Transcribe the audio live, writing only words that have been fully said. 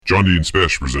Jondi and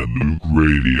Spesh present Loöq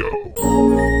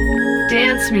Radio.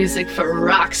 Dance music for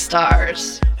rock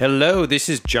stars. Hello, this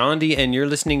is Jondi, and you're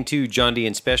listening to Jondi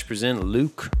and Spesh present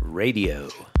Loöq Radio.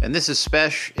 And this is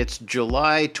Spesh. It's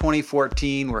July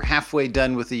 2014. We're halfway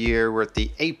done with the year. We're at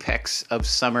the apex of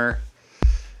summer.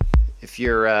 If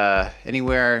you're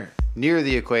anywhere near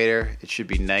the equator, it should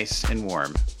be nice and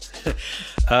warm.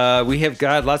 We have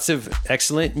got lots of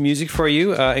excellent music for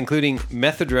you, including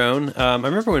Methadone. I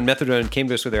remember when Methadone came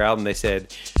to us with their album, they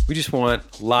said, we just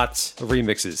want lots of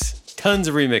remixes. Tons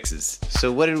of remixes.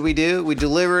 So what did we do? We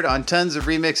delivered on tons of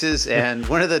remixes, and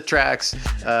one of the tracks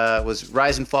was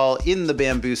Rise and Fall in the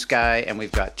Bamboo Sky, and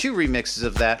we've got 2 remixes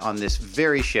of that on this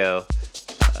very show.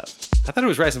 I thought it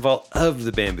was Rise and Fall of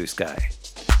the Bamboo Sky.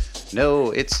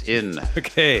 No, it's in.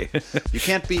 Okay. You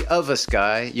can't be of a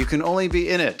sky. You can only be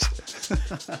in it.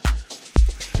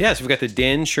 Yeah, so we've got the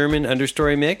Dan Sherman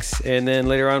Understory mix, and then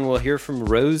later on we'll hear from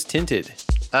Rose Tinted.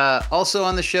 Also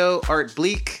on the show, Art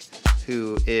Bleak,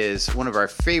 who is one of our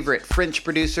favorite French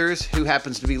producers, who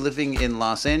happens to be living in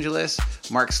Los Angeles.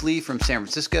 Mark Slee from San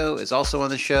Francisco is also on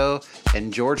the show,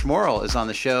 and George Morrill is on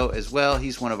the show as well.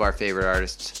 He's one of our favorite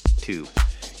artists, too.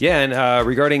 Yeah, and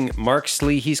regarding Mark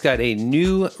Slee, he's got a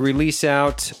new release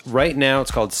out right now.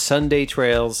 It's called Sunday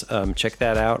Trails. Check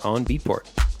that out on Beatport.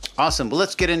 Awesome. Well,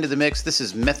 let's get into the mix. This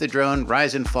is Methadone,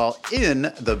 Rise and Fall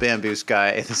in the Bamboo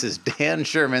Sky. This is Dan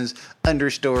Sherman's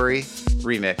Understory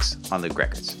remix on Loöq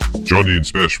Records. Jondi and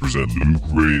Spesh present Loöq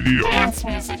Radio. Dance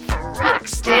music for rock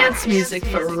stars. Dance music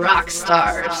for rock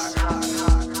stars.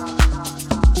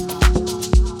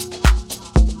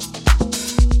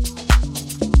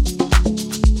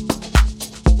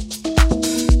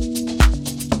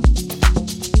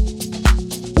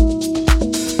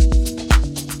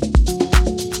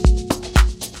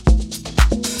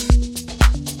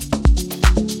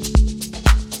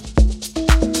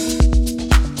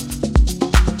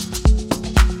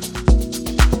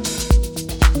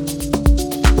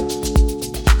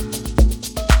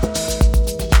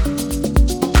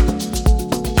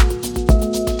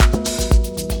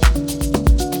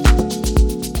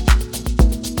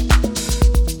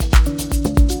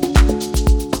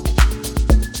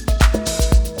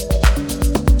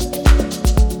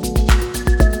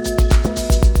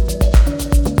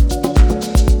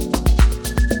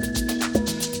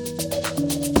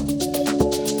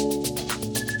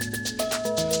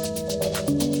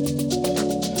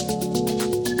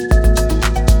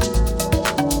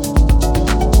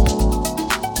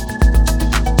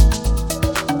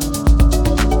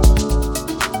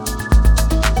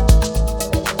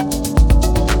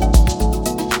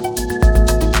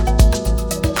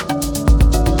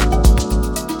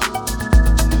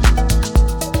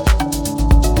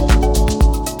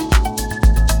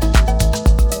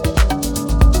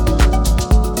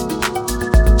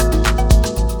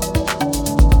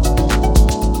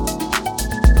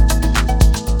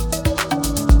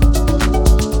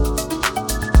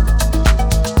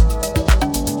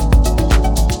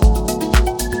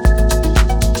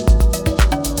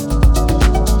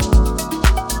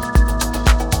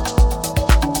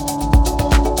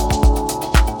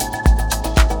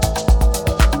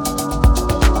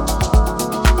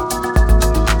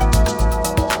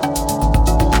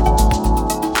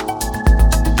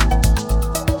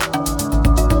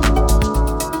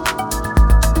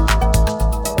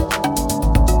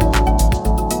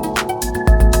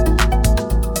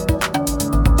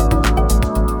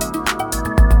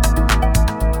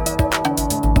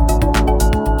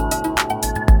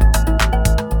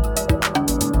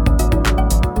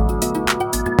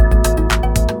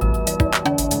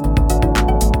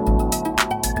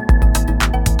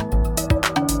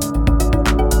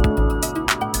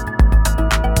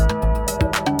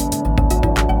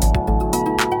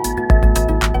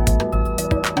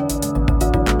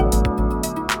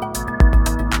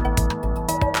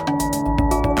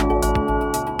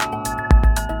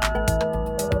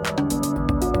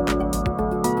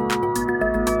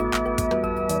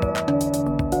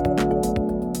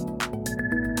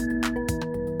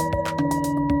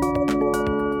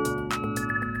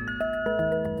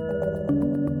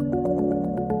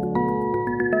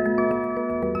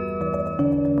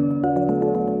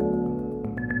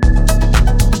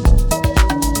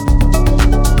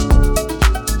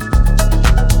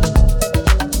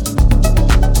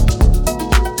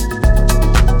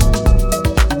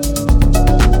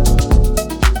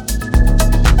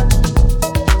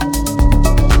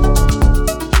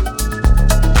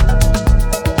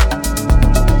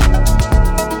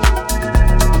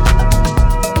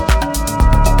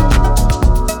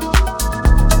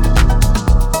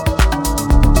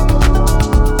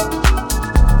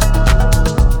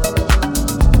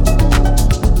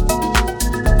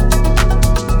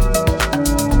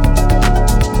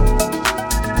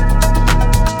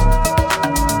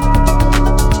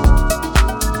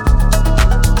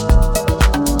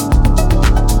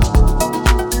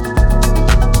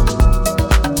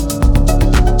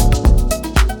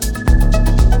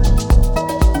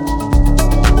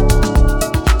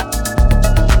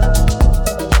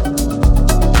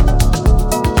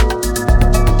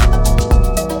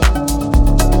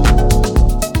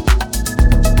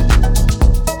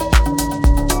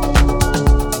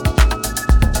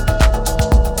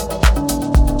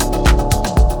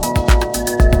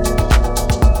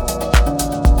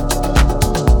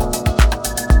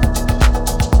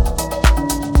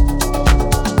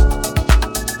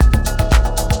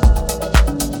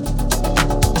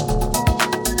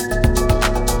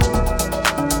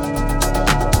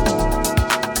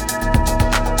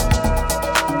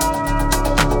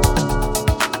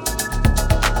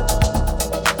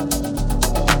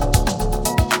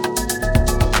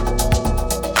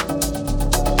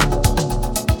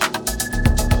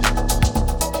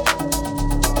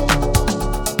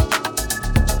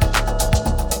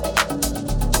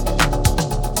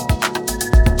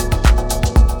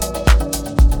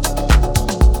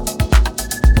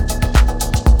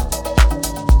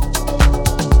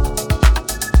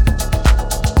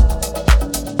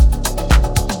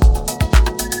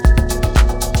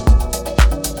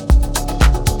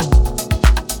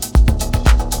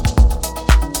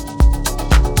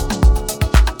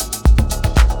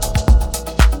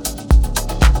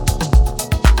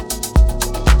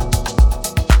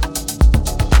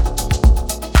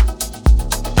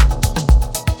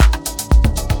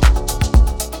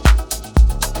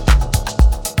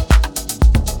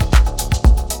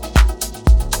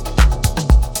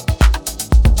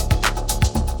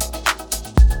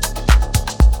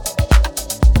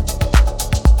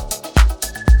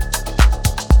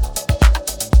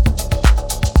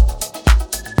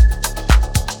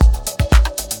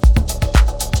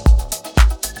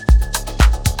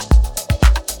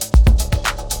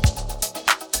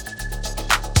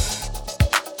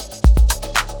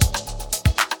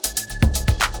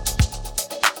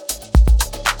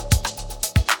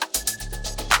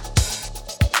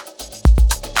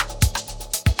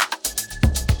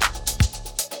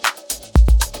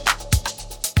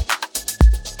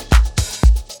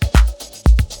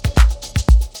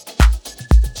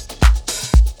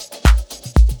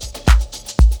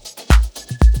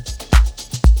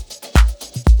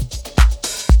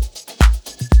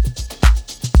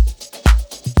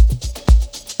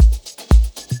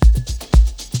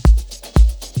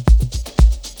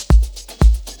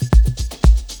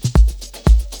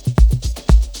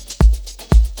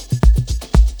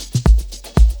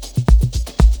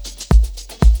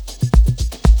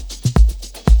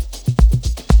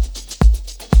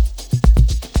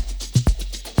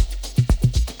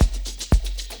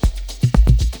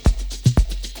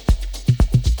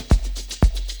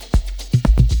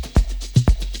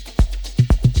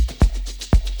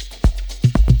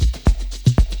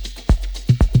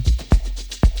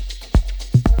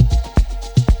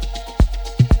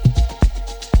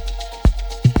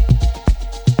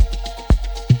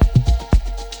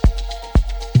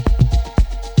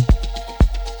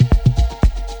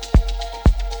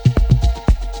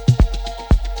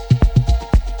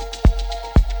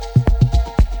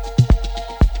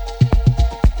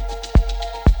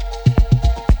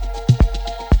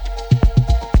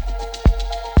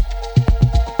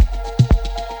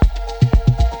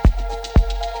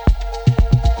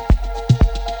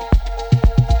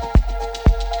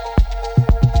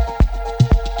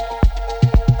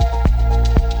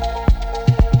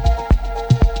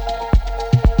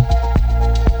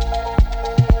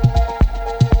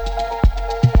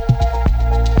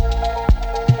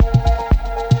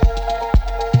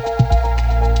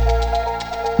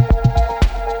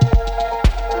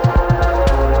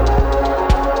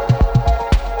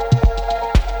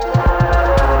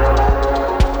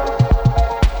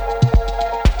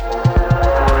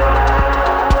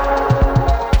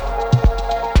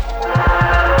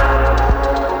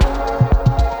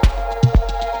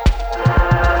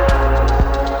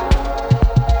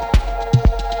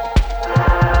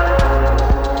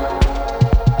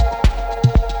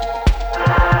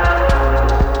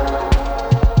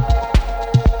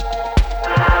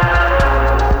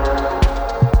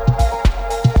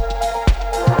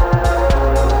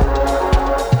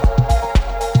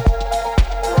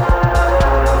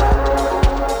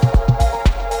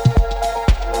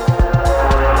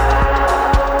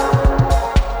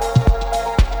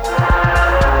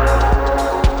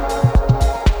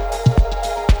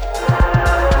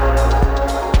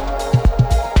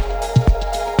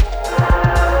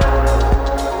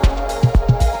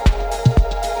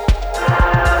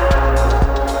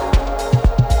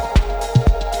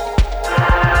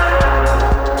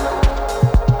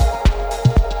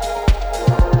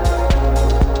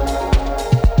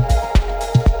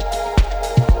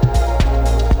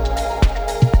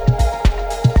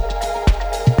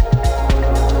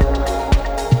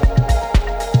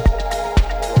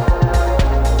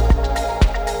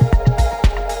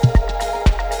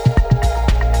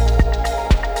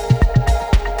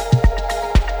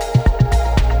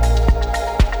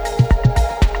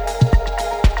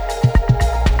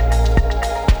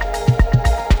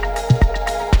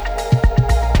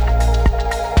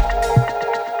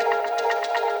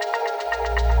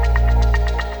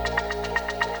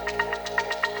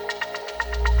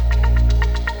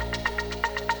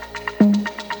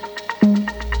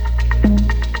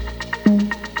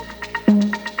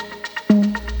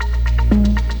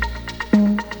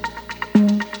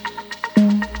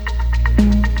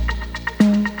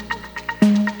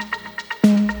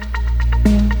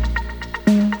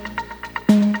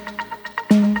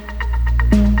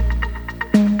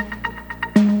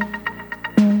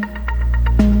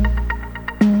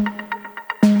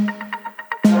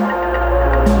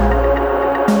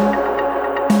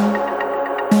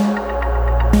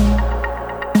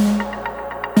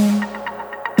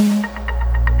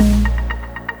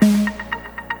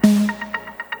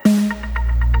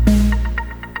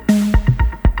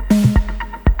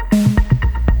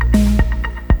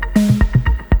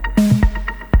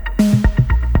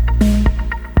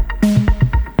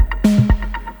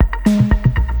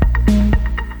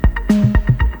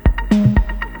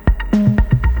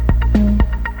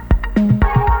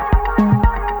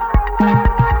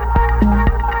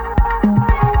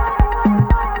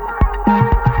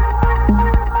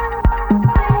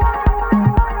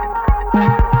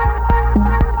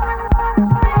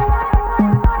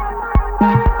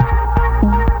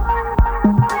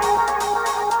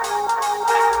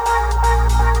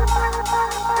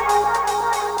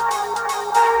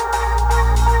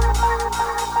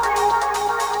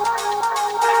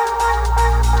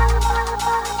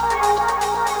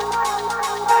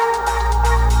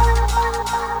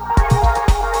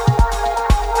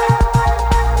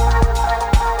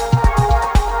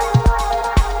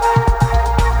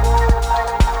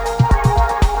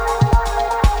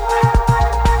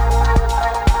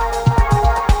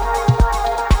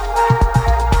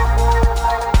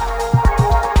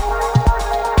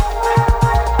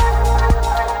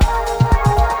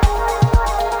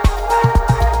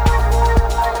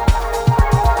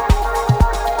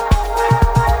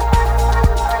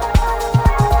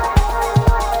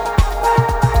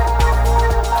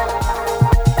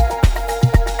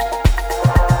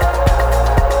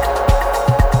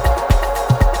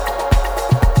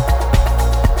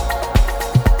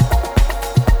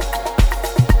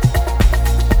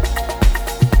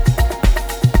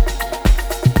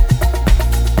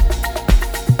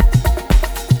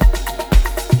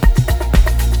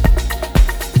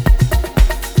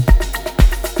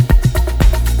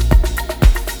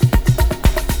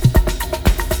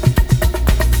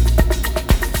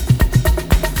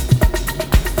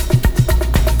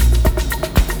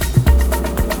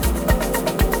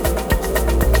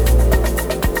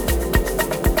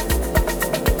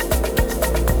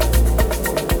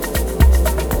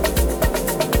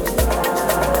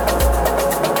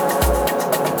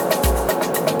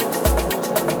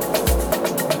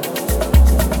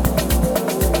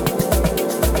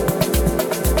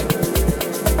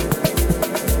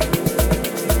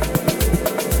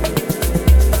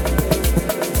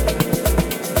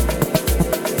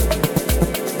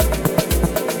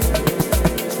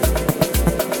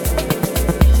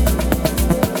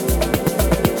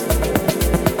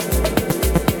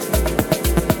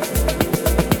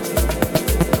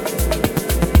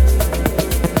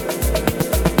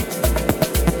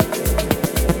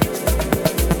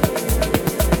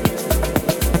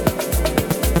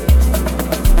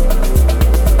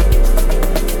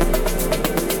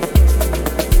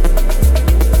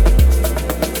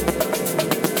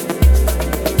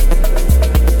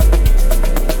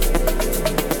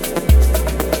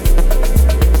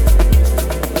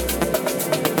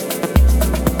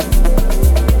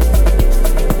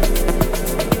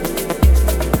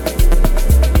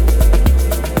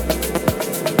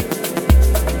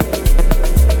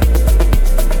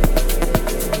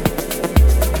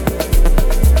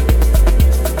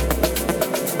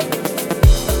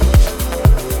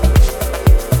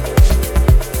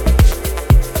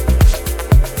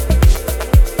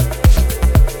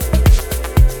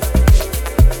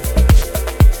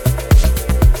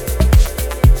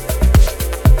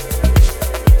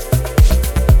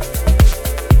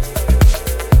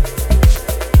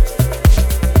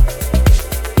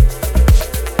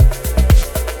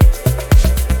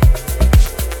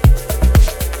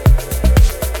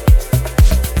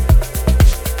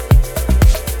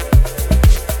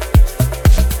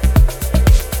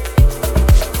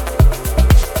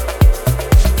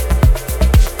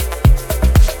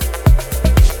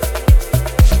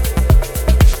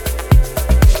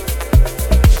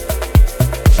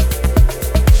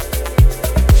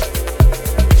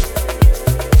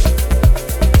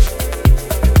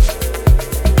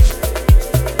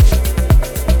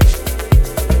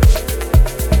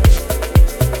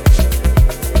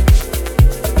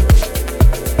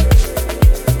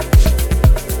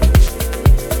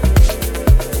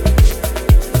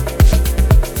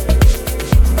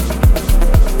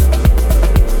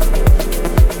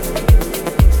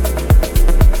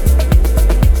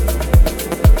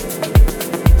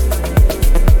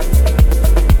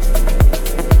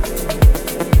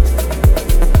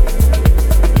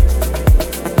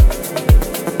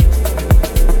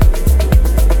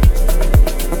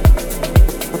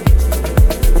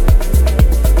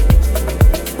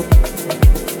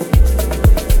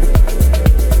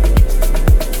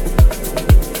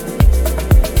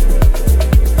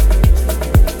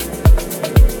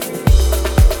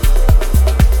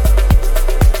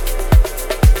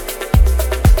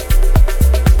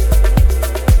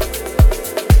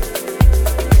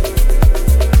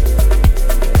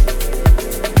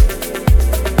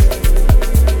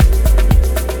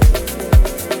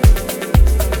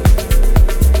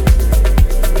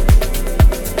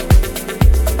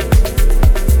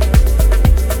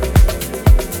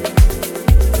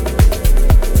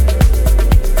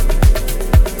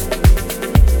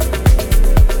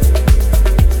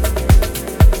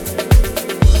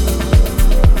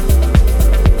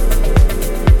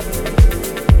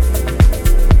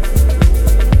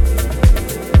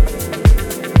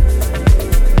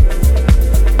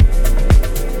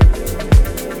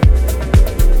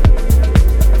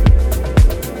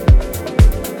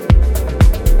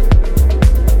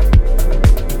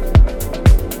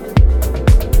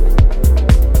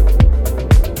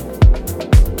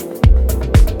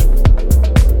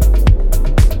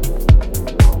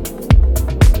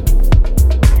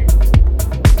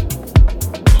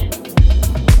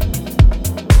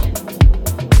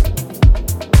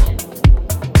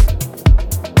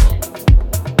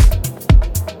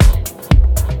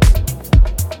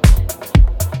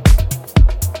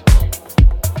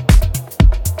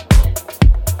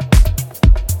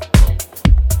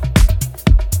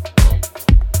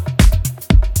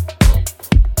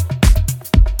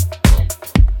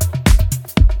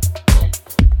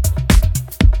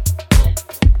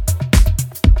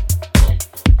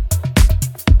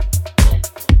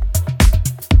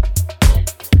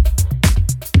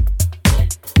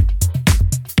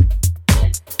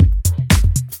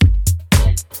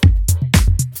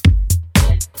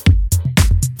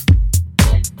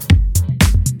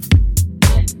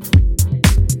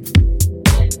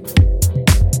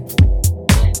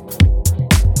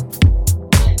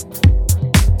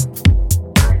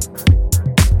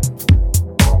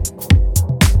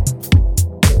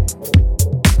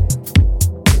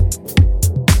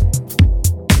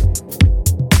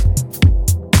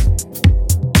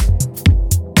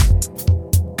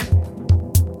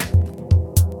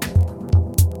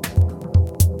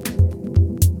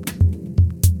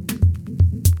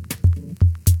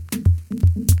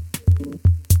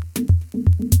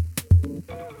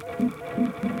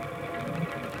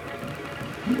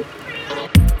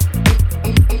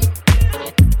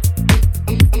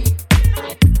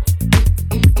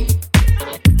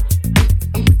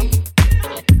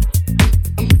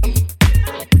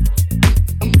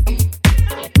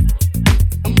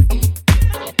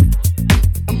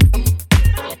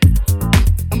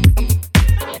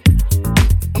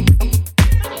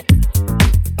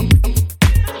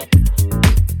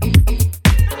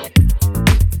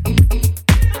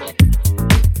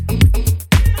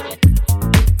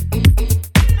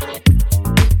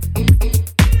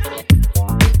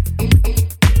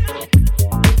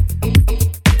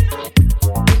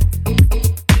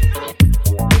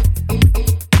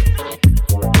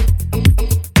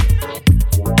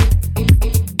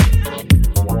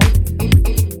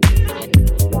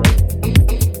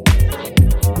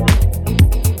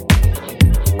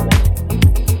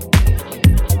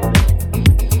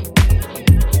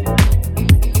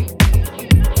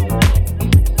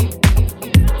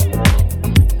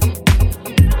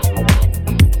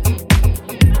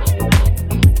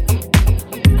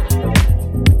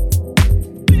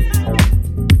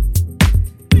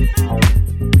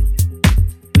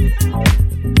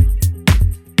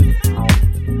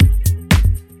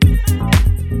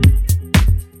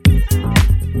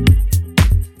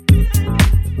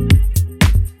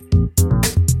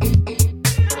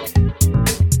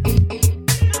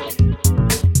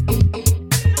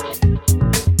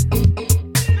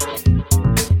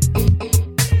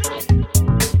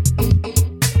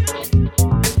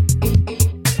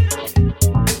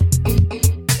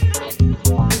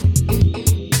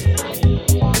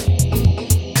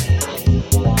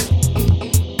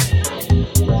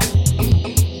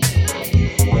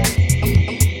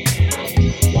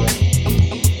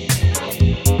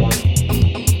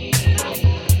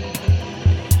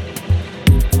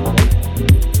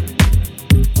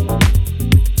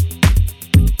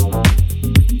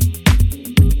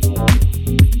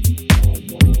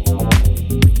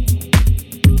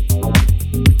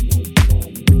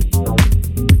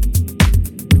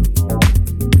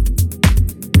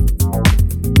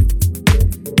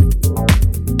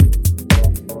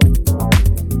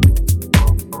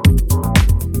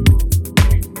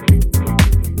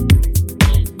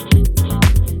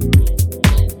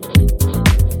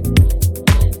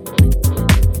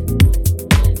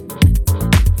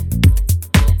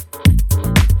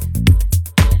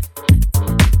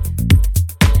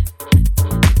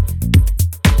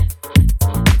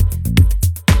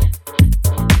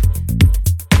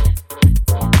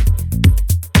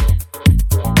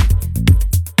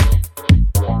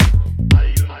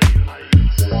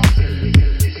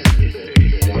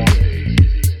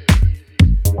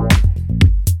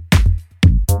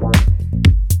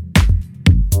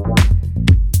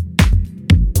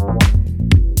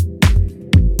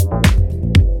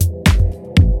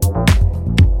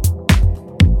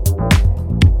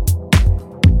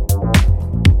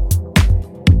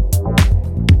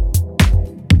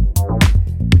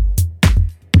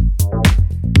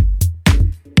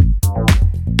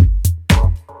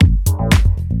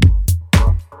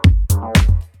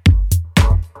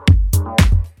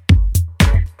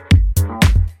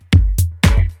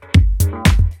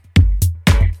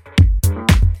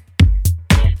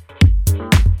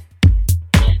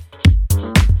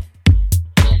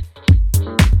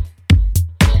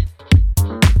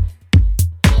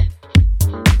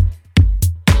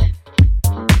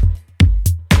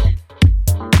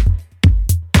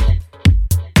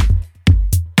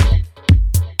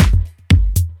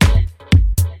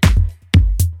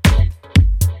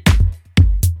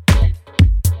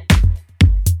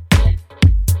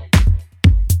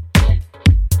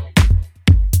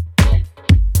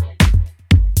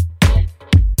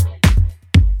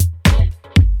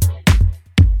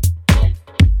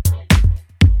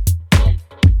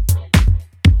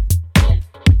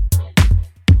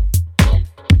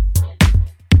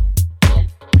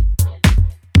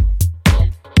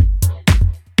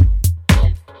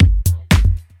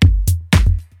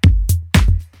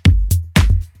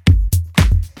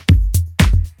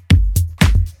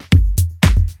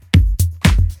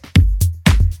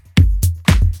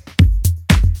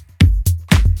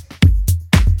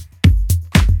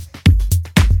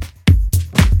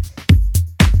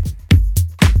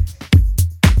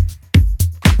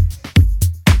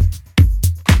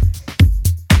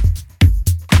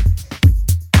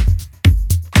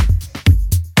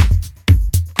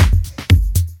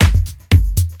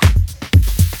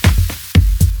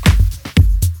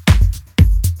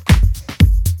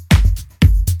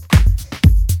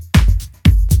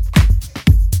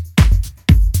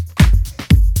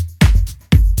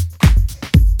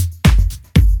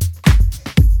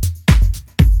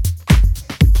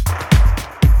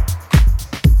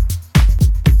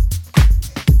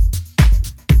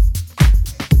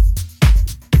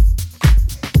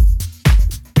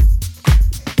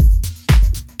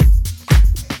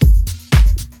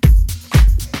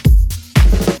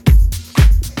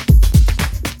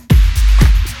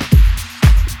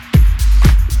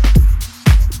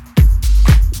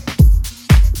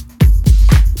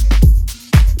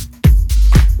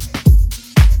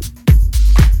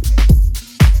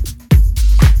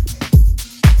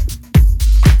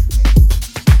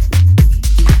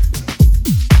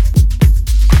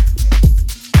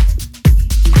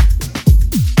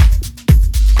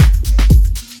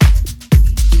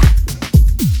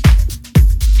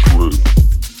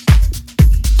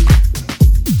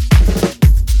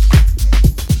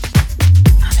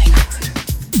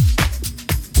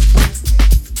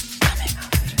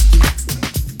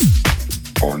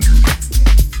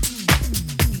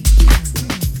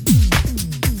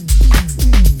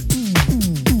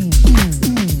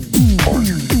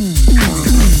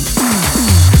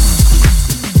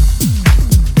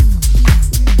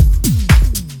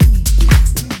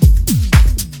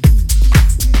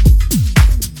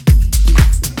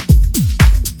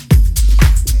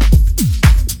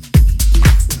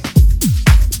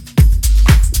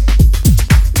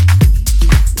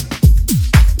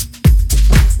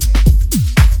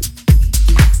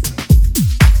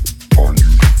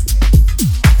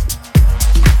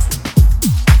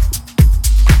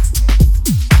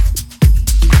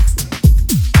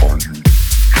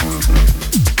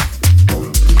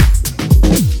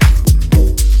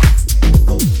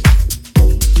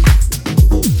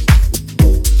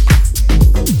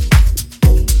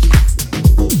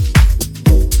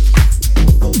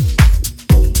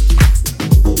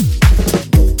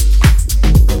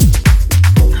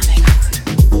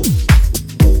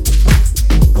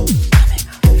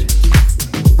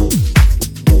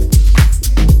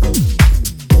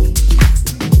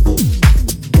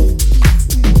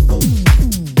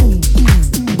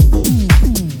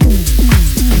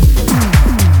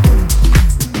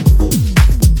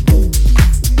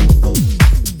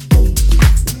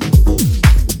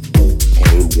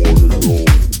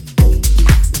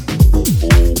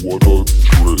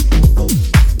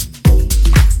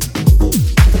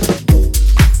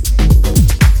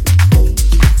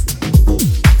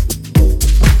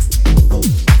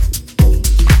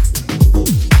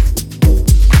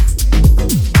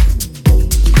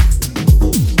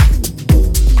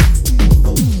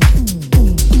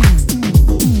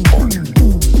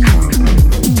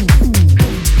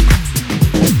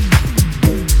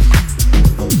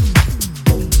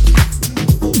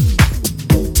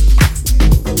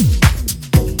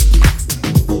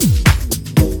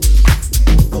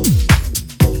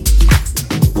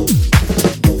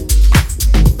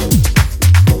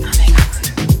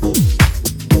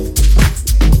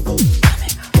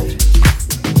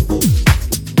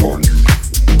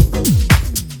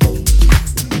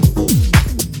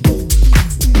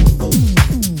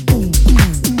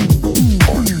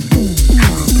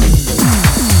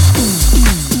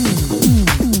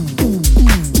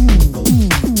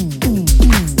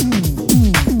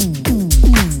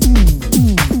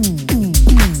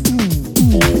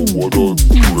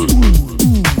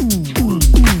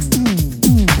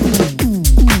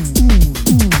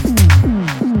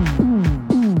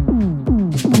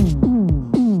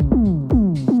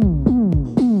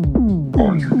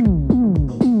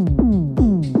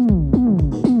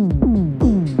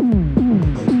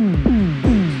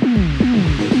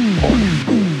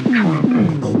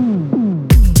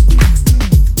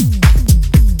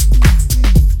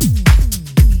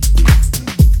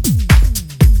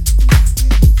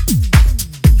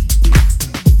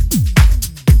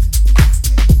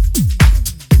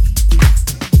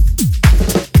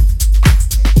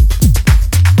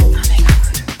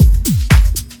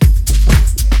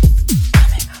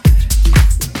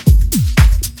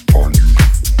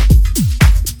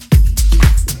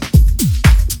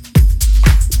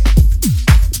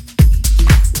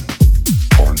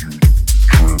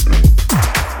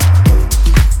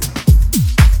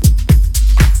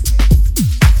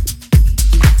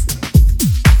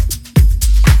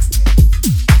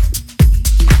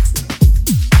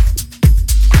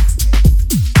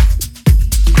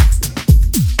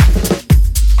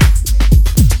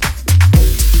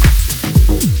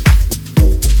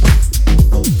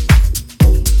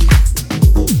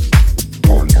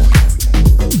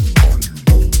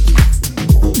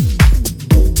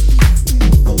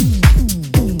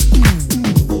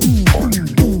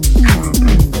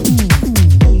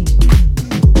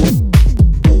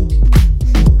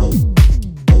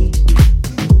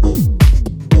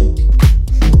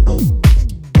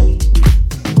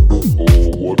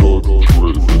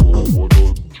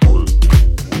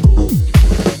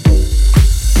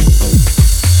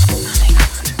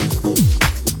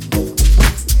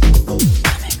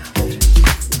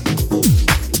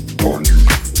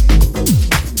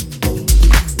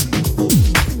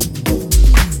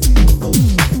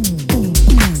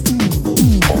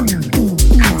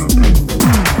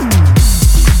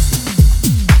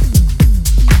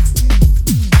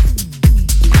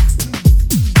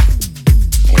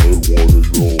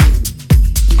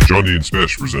 Jondi and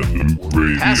Spesh present Loöq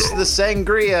Radio. Pass the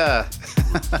sangria.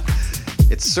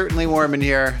 It's certainly warm in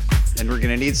here, and we're going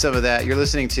to need some of that. You're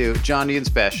listening to Jondi and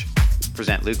Spesh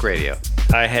present Loöq Radio.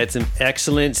 I had some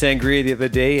excellent sangria the other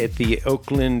day at the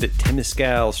Oakland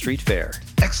Temescal Street Fair.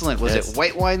 Excellent. Was it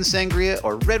white wine sangria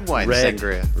or red wine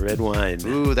sangria? Red wine.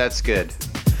 Ooh, that's good.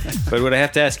 But what I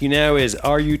have to ask you now is,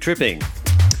 are you tripping?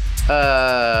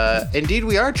 Indeed,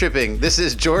 we are tripping. This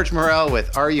is George Morel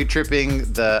with Are You Tripping,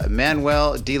 the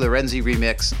Manuel De Lorenzi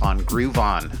remix on Groove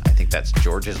On. I think that's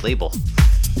George's label.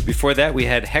 Before that, we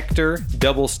had Hector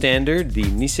Double Standard, the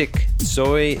Nisik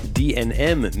Soy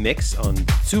D&M mix on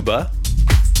Tsuba.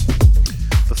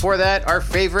 Before that, our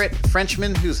favorite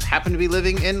Frenchman who's happened to be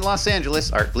living in Los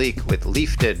Angeles, Art Bleak with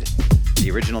Leafted, the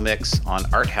original mix on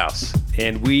Art House.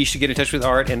 And we should get in touch with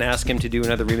Art and ask him to do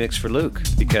another remix for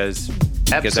Loöq because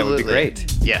Absolutely. That would be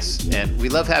great. Yes, and we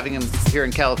love having him here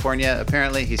in California.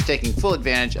 Apparently, he's taking full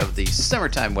advantage of the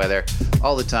summertime weather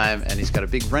all the time, and he's got a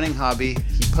big running hobby.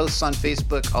 He posts on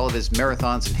Facebook all of his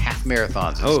marathons and half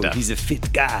marathons and stuff. Oh, he's a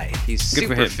fit guy. He's Good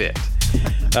super fit.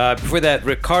 Before that,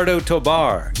 Ricardo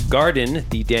Tobar, Garden,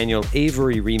 the Daniel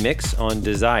Avery remix on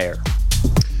Desire.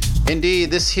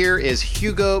 Indeed, this here is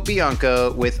Hugo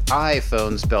Bianco with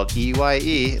iPhone, spelled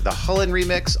E-Y-E, the Hullen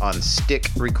remix on Stick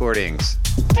Recordings.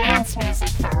 Dance music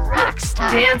for rock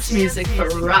stars. Dance music for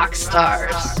rock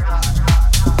stars.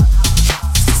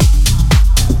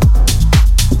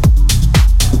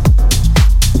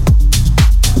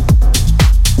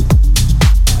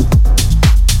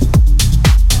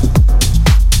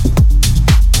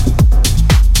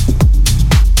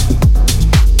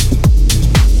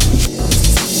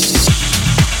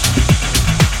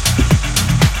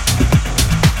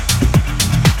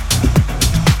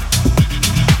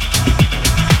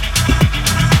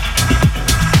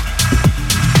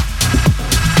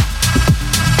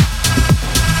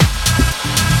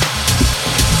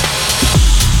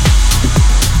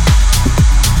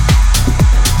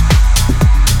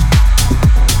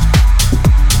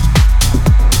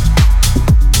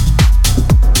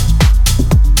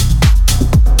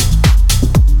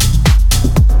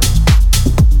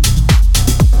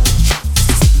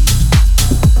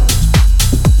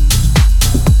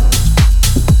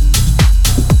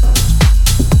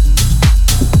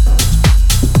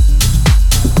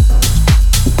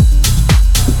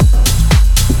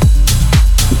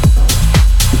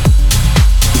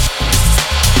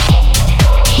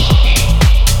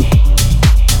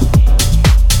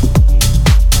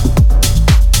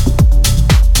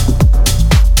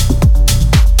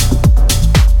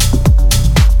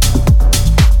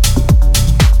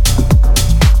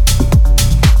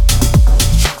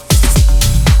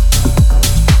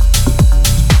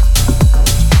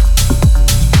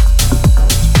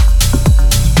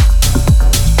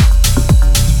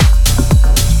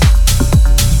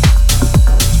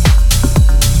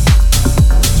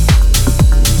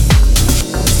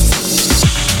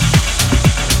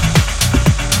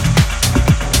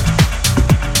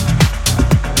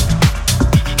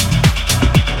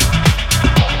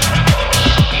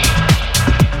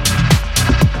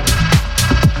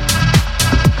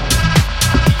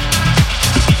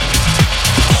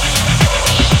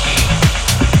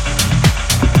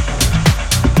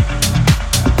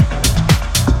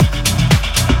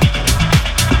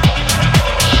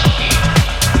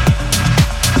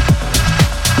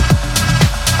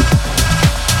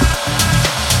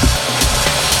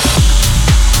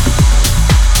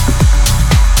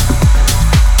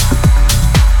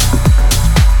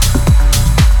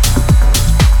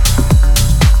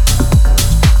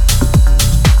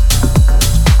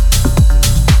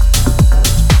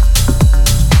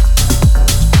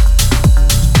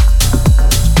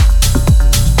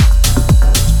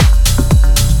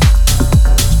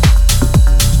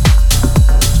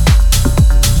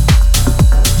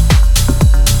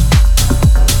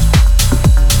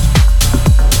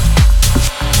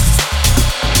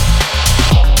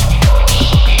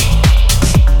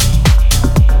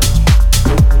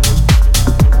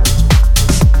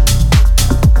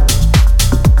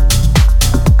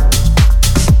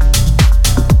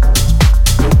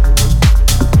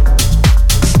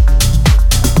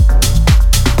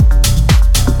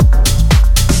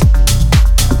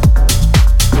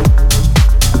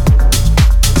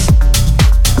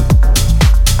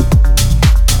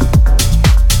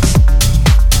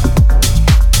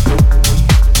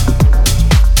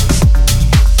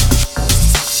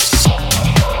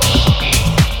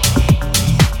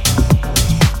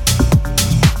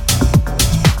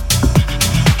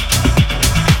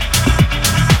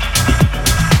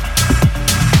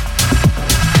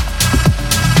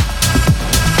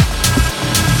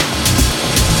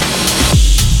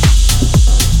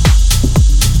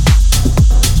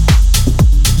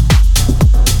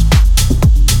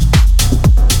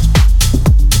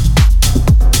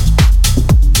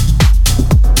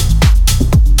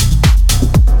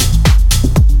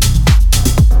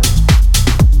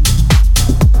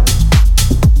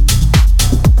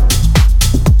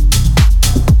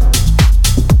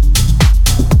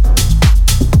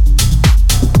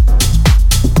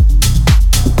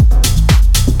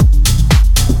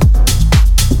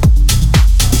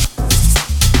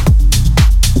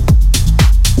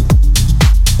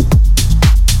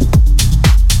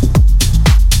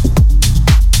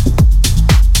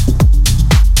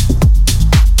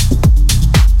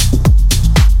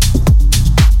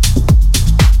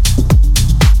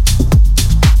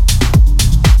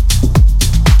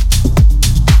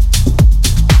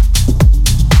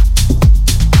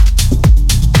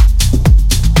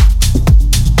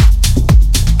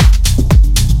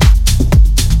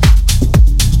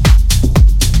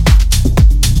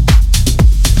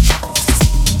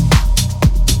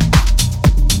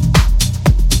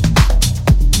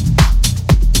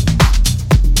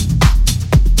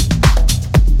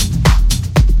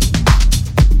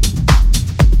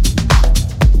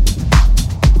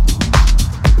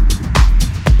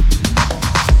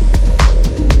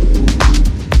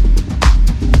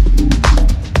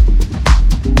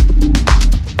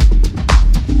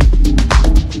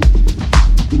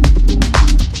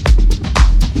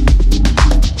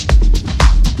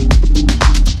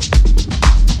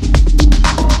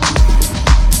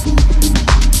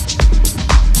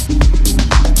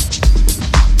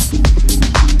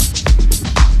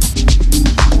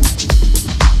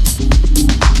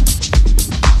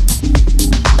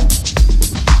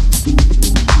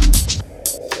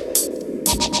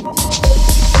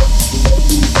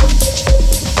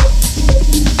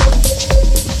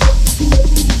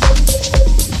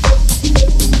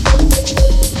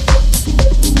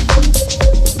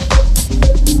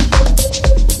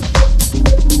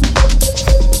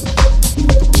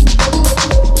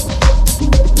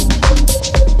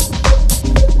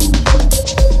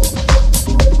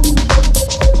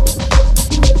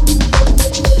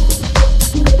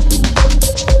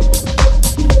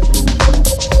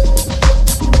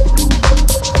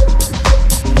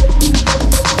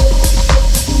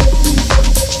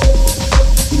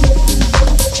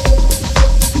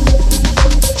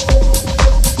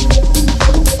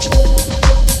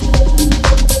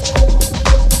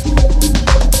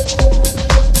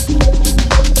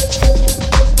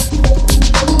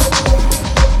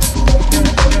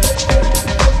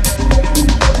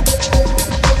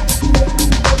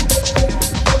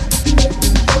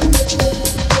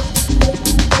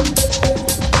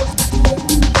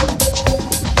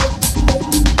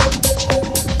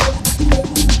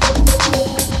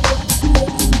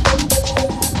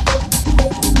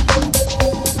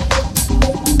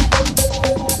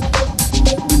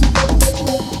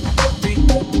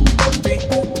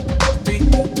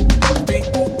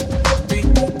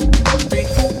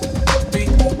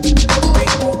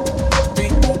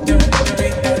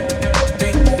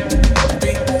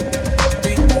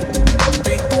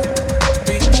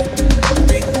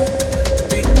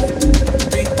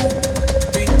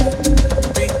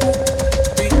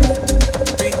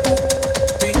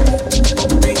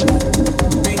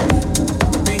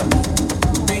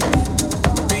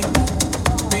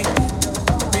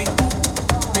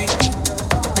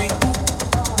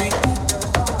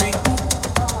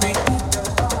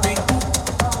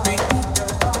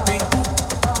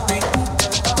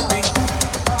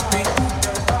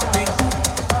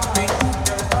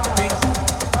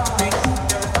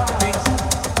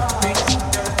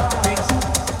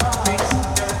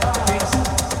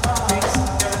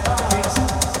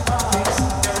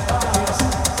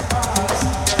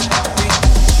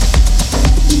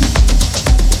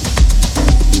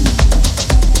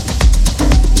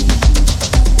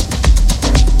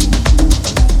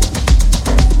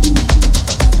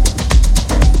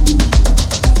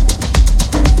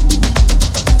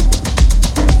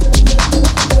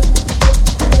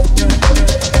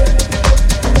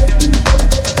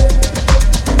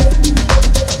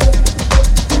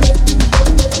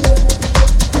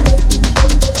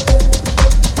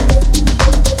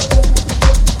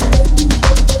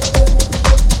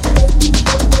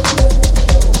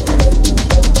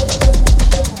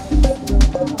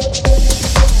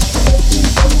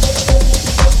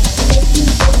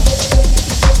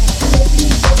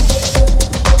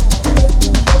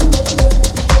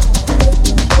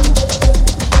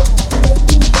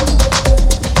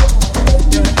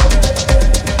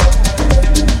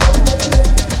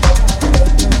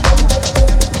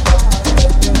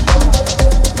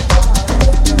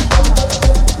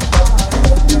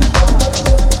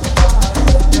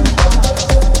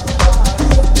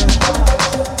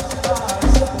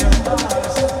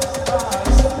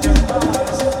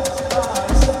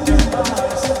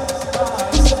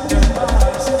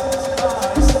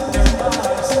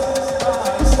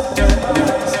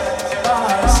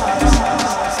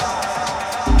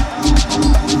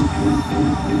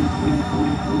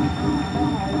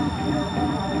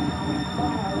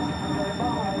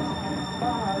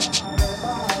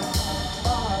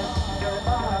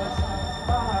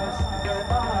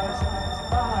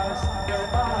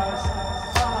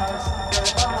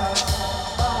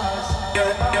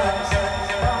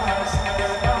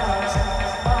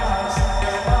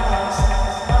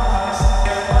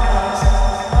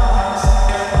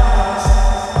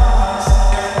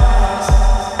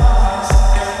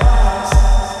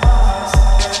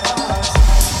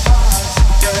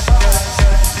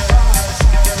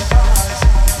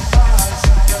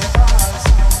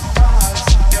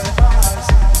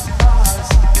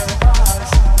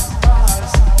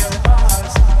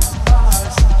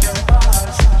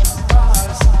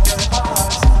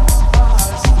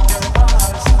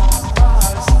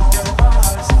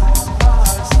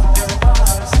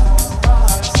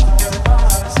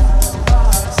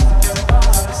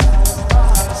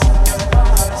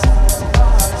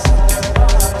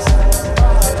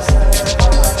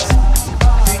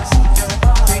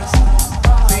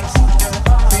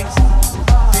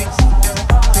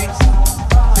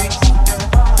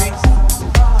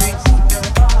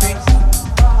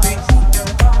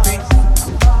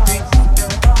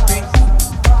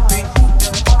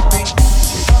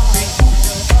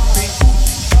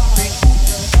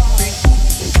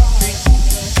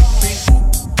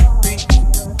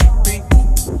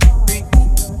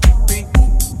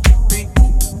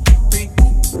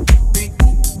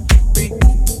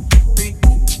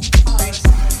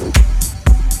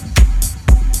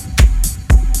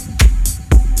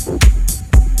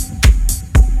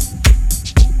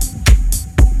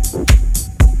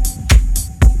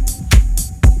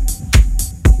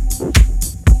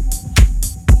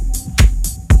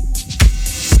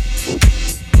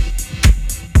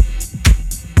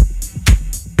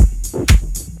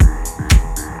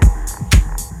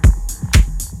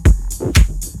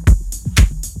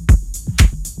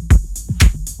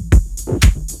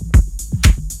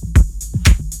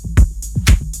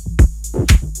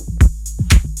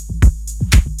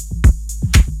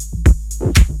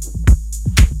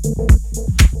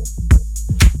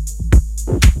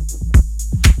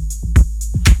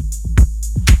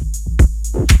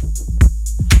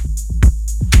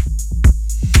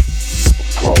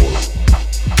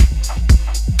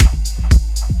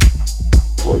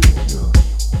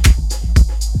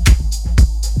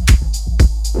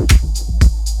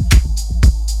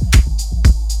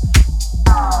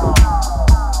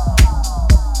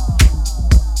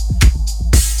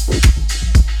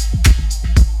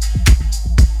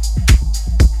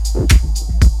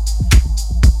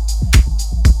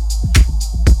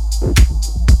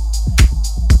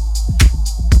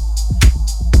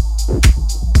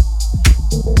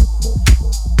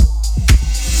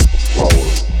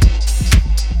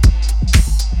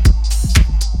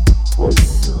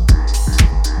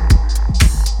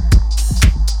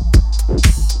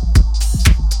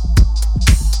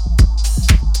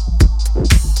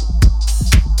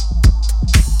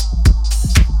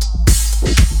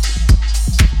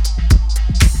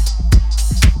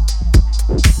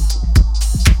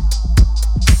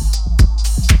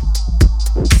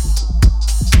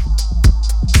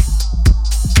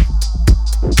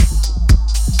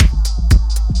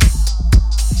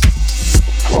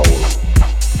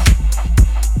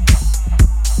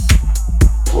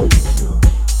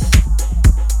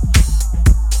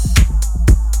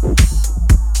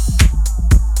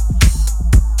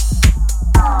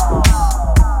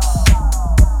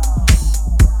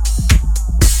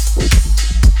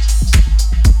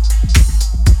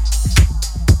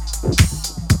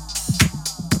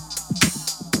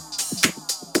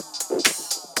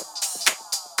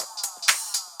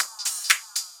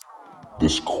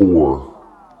 this core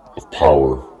of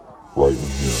power right in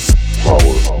here.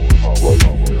 Power right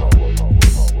in here.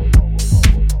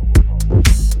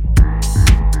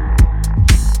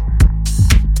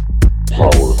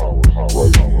 Power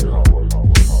right in here.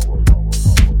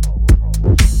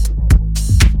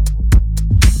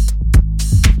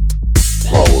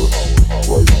 Power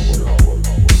right in here.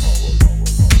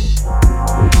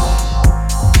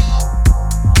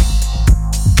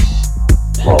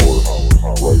 Power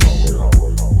right in here.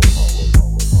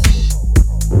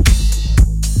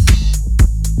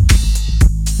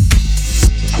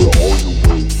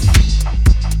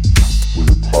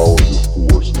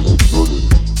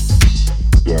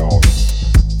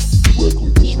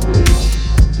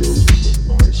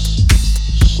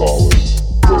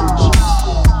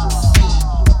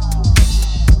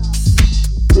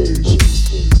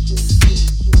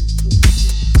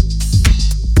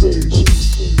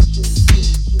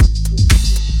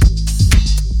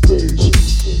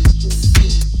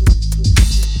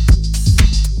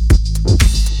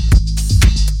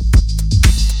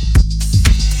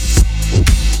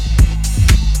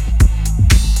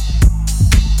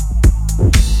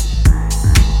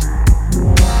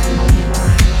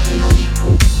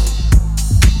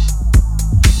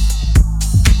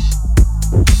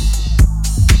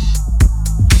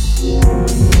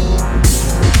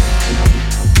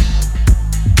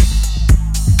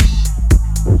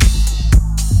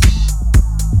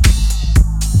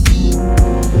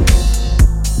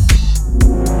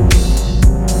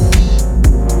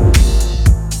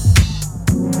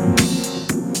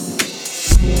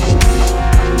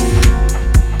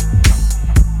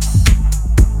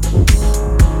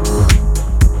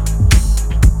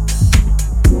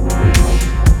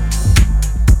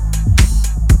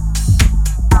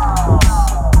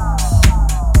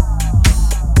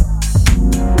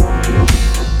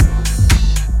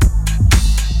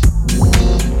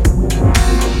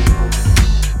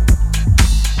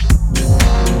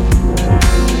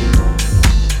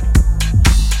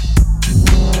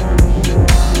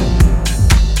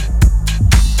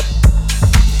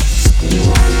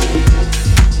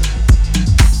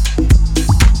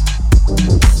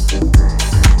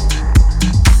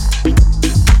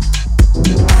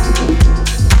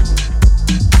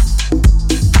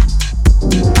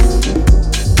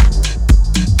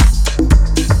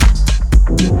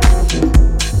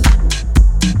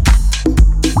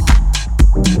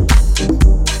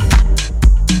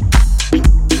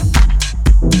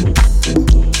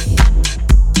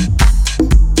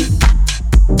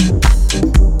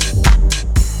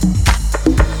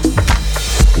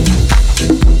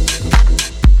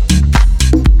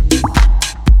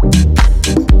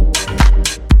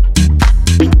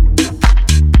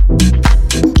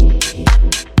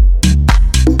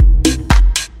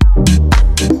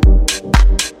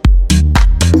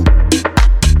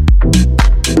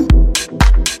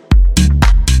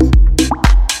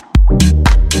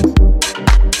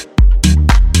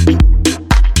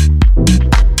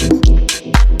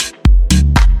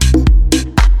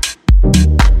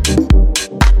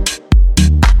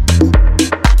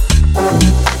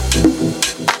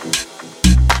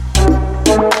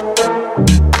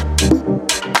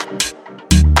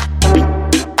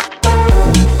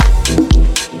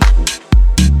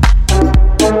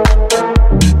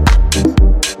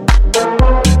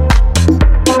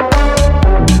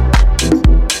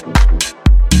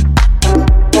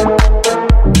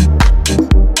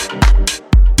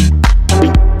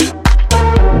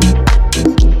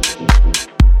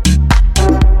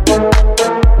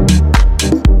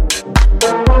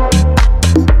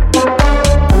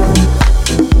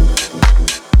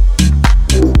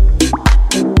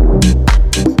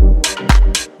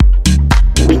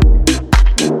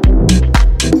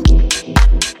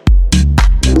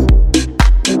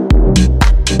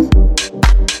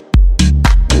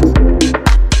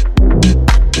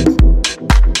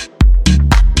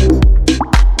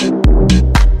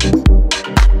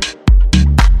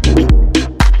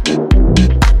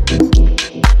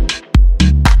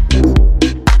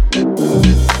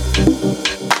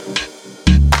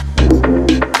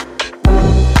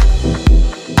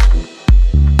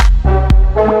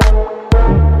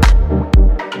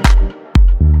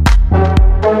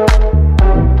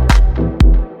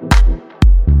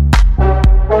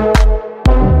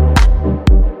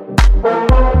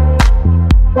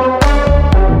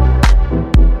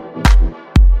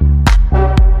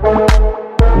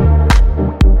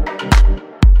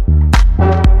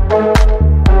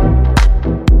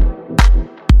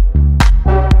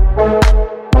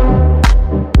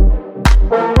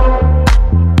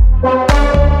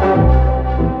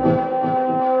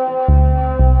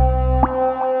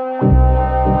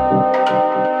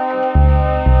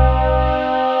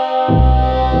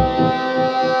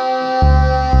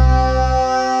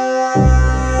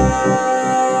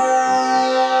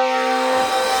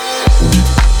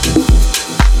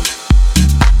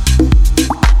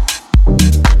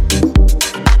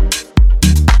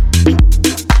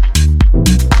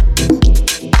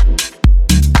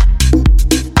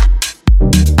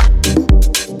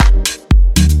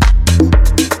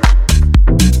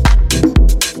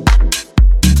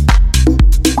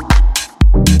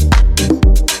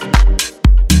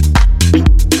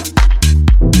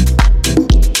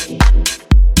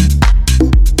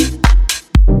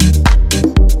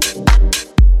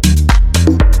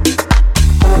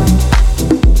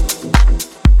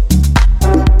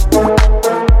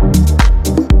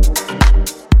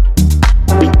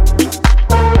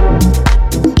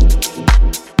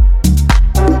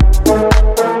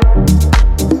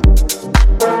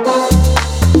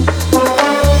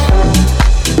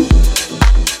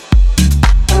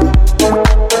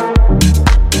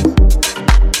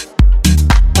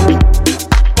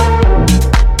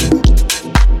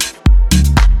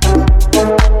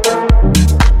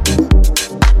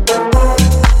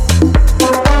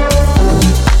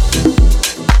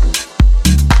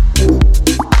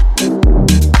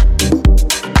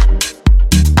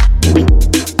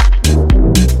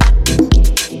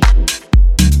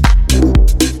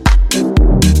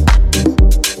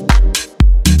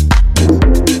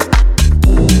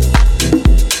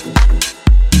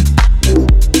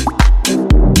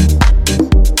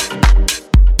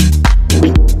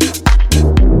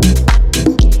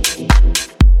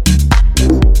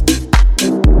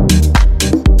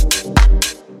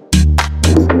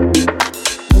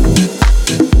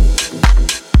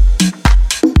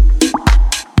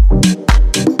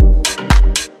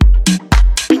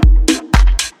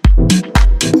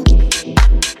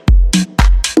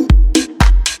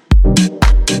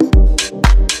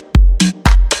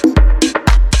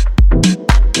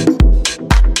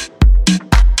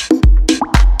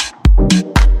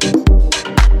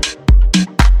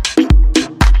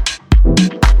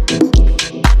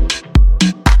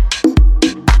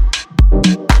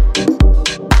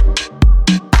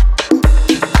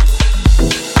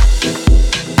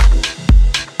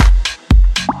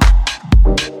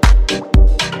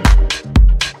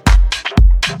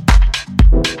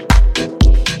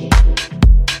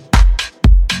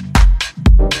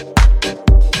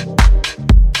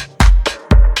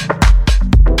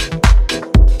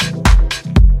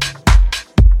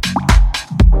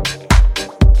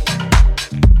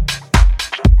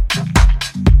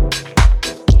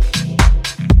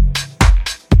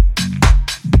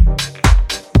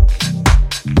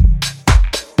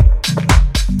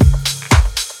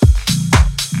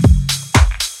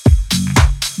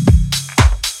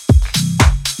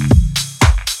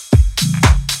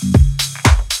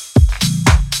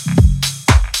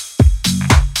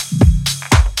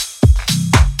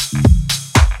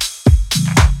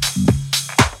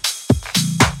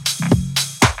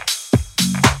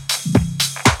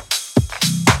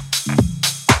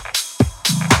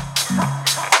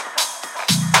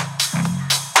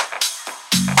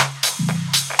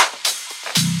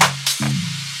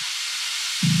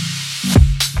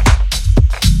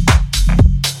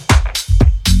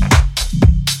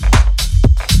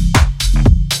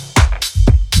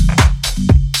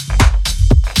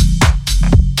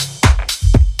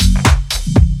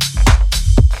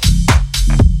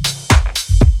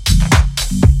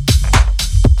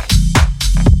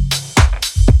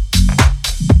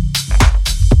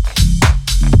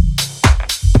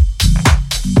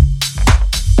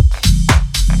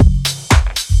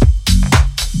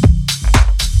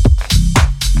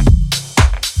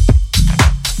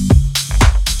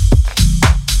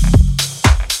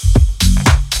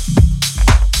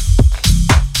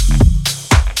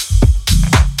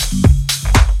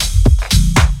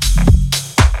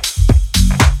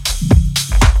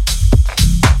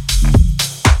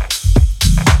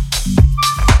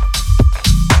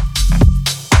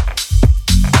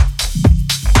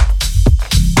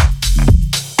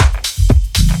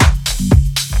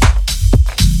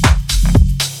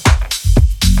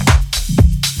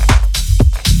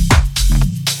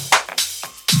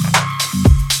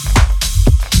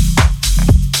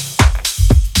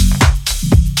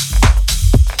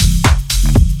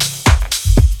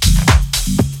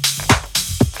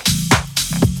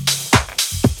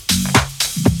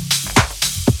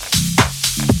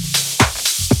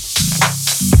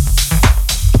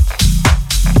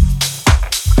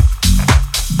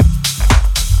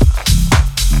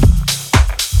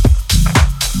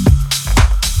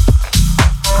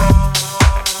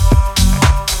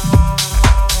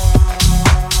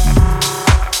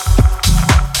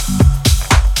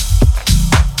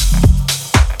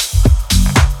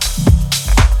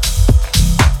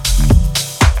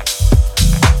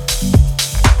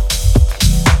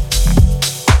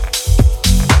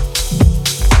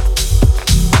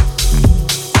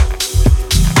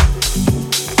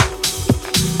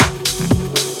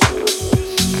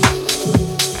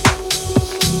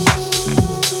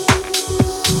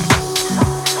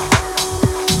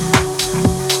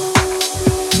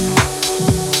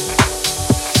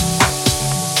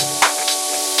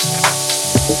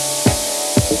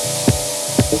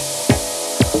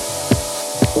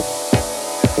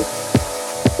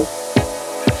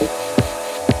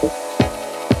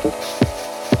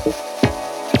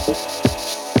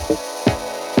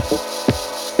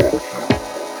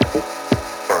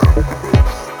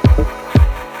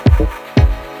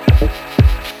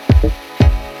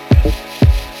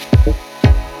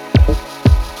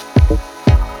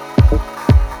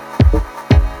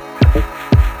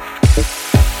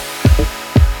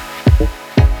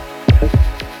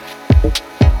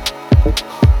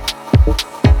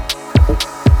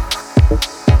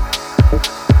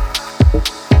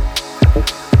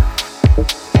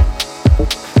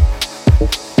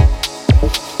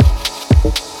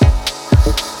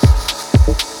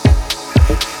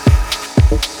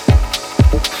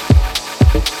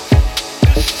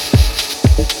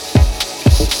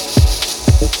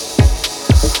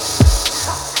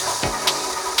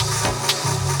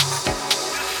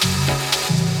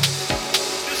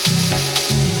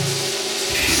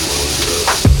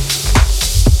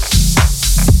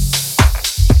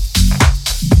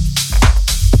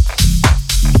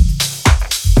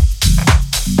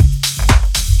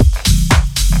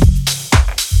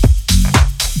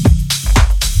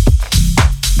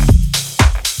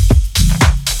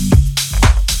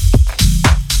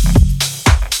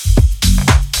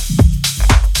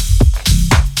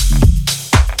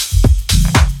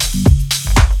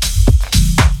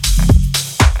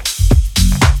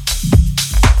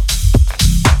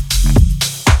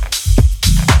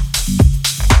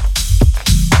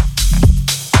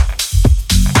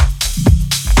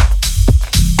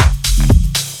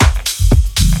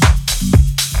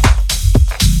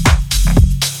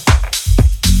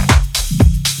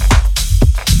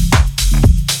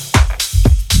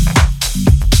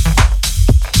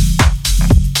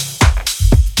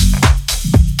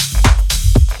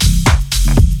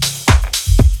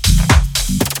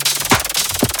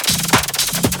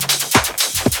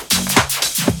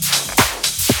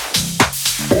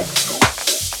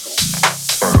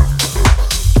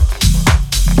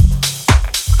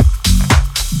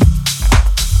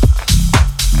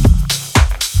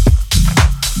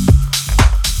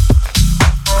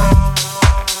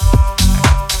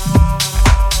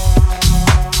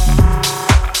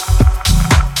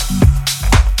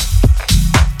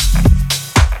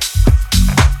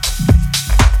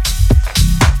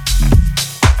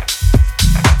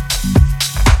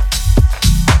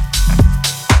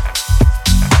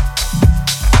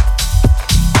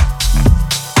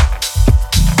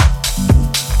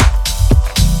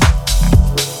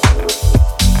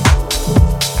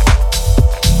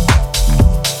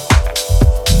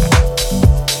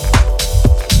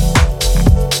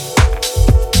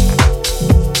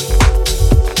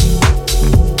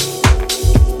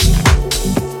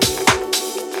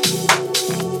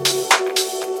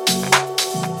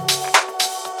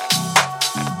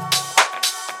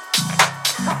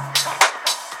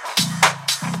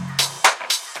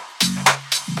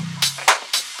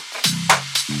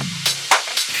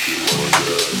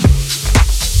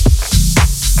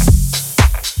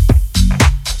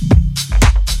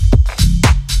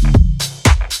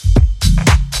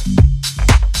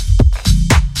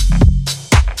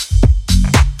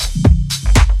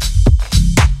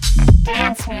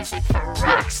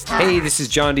 Hey, this is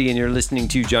Jondi, and you're listening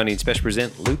to Jondi and Spesh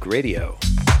present Loöq Radio.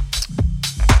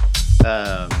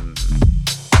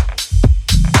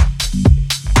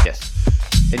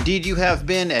 Yes. Indeed, you have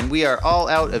been, and we are all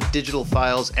out of digital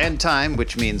files and time,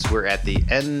 which means we're at the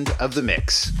end of the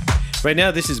mix. Right now,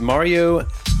 this is Mario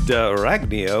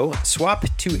D'Aragno, Swap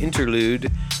to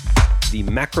Interlude, the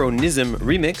Macronism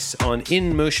remix on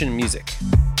In Motion Music.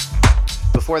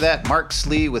 Before that, Mark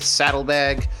Slee with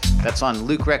Saddlebag. That's on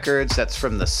Loöq Records. That's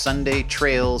from the Sunday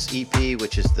Trails EP,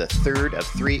 which is the third of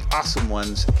 3 awesome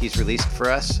ones he's released for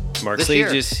us. Mark this Slee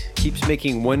year. just keeps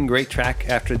making one great track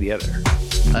after the other.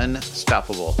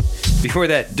 Unstoppable. Before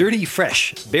that, Dirty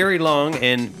Fresh, Barry Long,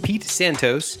 and Pete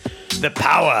Santos, The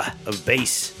Power of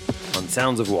Bass on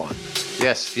Sounds of One.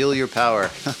 Yes, feel your power.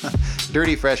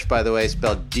 Dirty Fresh, by the way,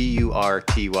 spelled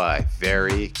D-U-R-T-Y.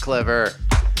 Very clever.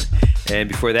 And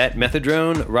before that,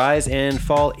 Methadrone, Rise and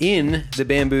Fall in the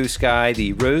Bamboo Sky,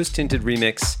 the rose-tinted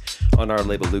remix on our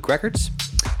label Loöq Records.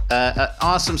 An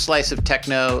awesome slice of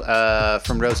techno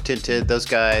from Rose Tinted. Those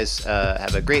guys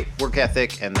have a great work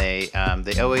ethic, and they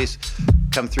always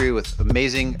come through with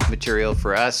amazing material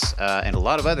for us and a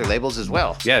lot of other labels as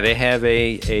well. Yeah, they have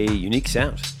a unique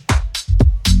sound.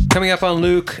 Coming up on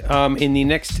Loöq, in the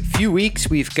next few weeks,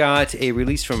 we've got a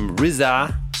release from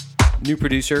Rizza, new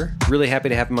producer. Really happy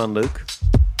to have him on Loöq.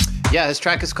 Yeah, his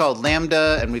track is called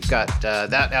Lambda, and we've got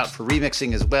that out for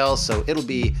remixing as well. So it'll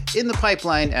be in the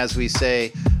pipeline, as we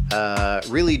say,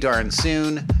 really darn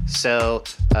soon. So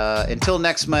until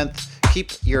next month,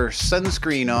 keep your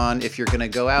sunscreen on if you're going to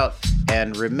go out,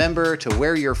 and remember to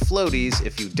wear your floaties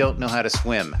if you don't know how to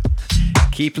swim.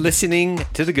 Keep listening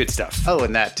to the good stuff. Oh,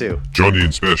 and that too. Jondi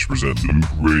and Spesh present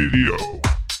Loöq Radio.